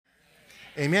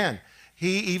Amen.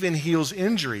 He even heals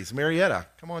injuries. Marietta,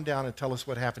 come on down and tell us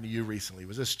what happened to you recently.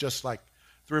 Was this just like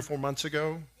 3 or 4 months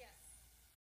ago? Yes.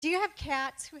 Do you have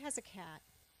cats? Who has a cat?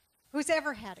 Who's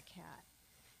ever had a cat?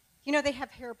 You know, they have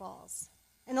hairballs.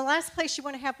 And the last place you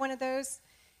want to have one of those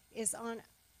is on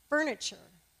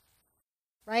furniture,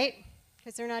 right?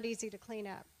 Because they're not easy to clean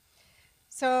up.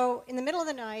 So in the middle of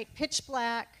the night, pitch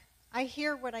black, I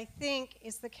hear what I think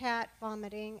is the cat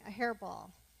vomiting a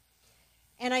hairball.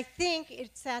 And I think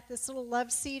it's at this little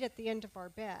love seat at the end of our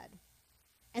bed.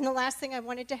 And the last thing I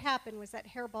wanted to happen was that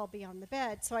hairball be on the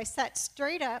bed. So I sat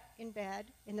straight up in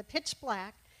bed in the pitch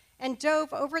black and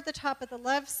dove over the top of the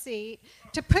love seat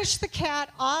to push the cat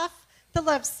off the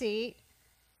love seat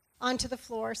onto the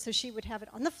floor so she would have it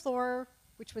on the floor,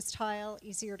 which was tile,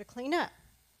 easier to clean up.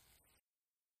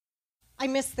 I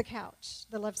missed the couch,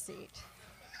 the love seat.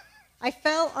 I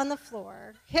fell on the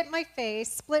floor, hit my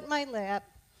face, split my lip,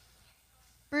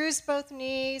 bruised both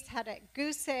knees, had a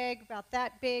goose egg about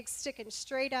that big sticking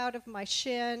straight out of my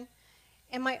shin,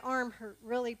 and my arm hurt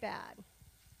really bad.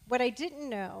 What I didn't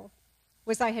know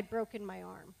was I had broken my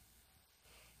arm.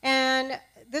 And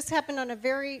this happened on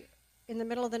in the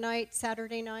middle of the night,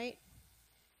 Saturday night.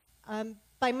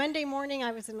 By Monday morning,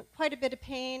 I was in quite a bit of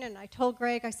pain, and I told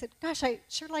Greg, I said, gosh, I'd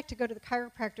sure like to go to the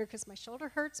chiropractor because my shoulder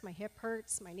hurts, my hip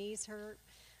hurts, my knees hurt,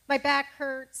 my back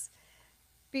hurts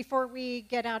before we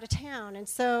get out of town. And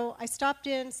so I stopped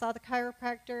in, saw the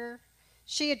chiropractor.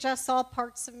 She adjusts all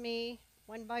parts of me,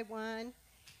 one by one.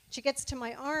 She gets to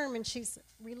my arm, and she's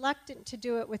reluctant to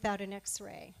do it without an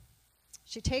x-ray.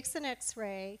 She takes an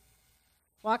x-ray,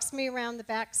 walks me around the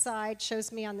back side,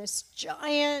 shows me on this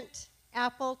giant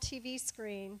Apple TV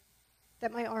screen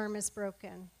that my arm is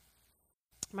broken,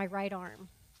 my right arm,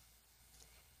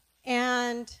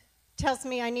 and tells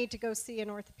me I need to go see an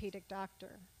orthopedic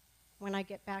doctor when I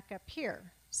get back up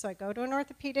here. So I go to an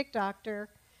orthopedic doctor.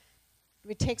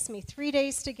 It takes me 3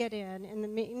 days to get in. In the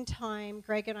meantime,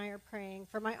 Greg and I are praying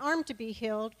for my arm to be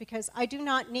healed because I do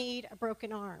not need a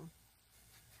broken arm.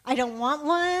 I don't want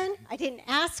one. I didn't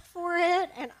ask for it,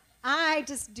 and I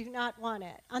just do not want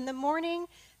it. On the morning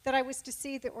that I was to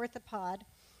see the orthopod,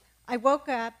 I woke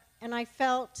up and I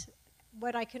felt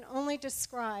what I can only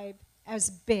describe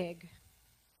as big.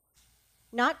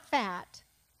 Not fat,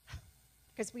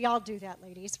 because we all do that,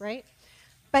 ladies, right?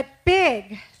 But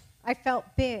big. I felt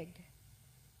big.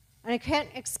 And I can't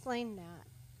explain that.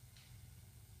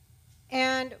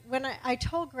 And when I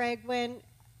told Greg, when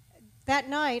that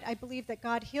night I believed that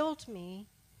God healed me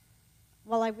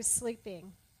while I was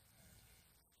sleeping.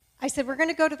 I said, we're going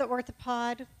to go to the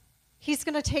orthopod. He's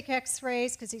going to take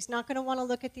x-rays because he's not going to want to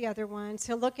look at the other ones.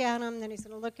 He'll look at them, then he's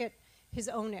going to look at his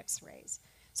own x-rays.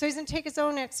 So he's going to take his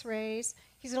own x-rays.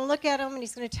 He's going to look at them, and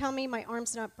he's going to tell me my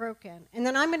arm's not broken. And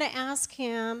then I'm going to ask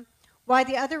him why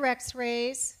the other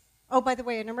x-rays, oh, by the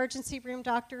way, an emergency room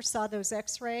doctor saw those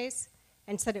x-rays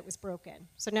and said it was broken.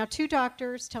 So now 2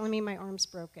 doctors telling me my arm's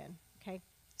broken. Okay,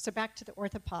 so back to the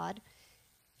orthopod.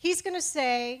 He's going to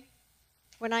say,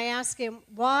 when I ask him,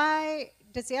 why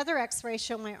does the other x-ray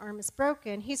show my arm is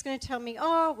broken, he's going to tell me,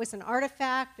 oh, it was an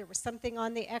artifact. There was something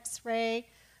on the x-ray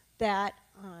that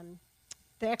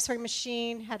the x-ray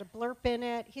machine had a blurb in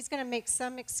it. He's going to make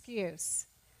some excuse.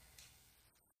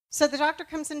 So the doctor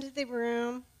comes into the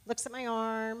room, looks at my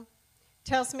arm,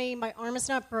 tells me my arm is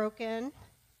not broken,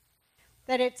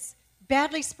 that it's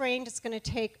badly sprained. It's going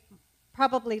to take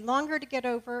probably longer to get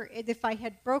over. If I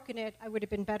had broken it, I would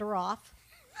have been better off.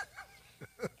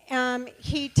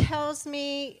 He tells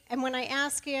me, and when I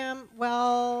ask him,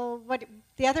 well, what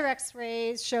the other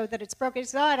x-rays show that it's broken, he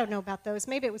says, oh, I don't know about those.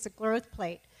 Maybe it was a growth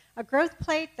plate. A growth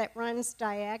plate that runs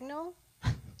diagonal.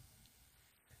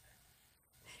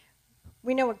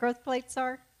 We know what growth plates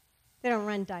are. They don't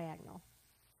run diagonal.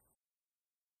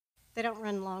 They don't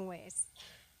run long ways.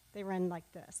 They run like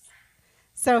this.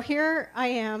 So here I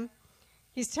am.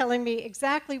 He's telling me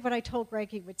exactly what I told Greg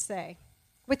he would say.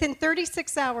 Within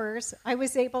 36 hours, I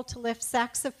was able to lift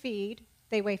sacks of feed.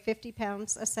 They weigh 50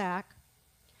 pounds a sack.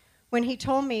 When he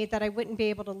told me that I wouldn't be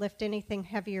able to lift anything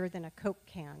heavier than a Coke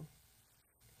can.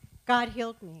 God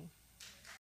healed me.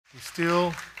 He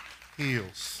still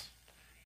heals.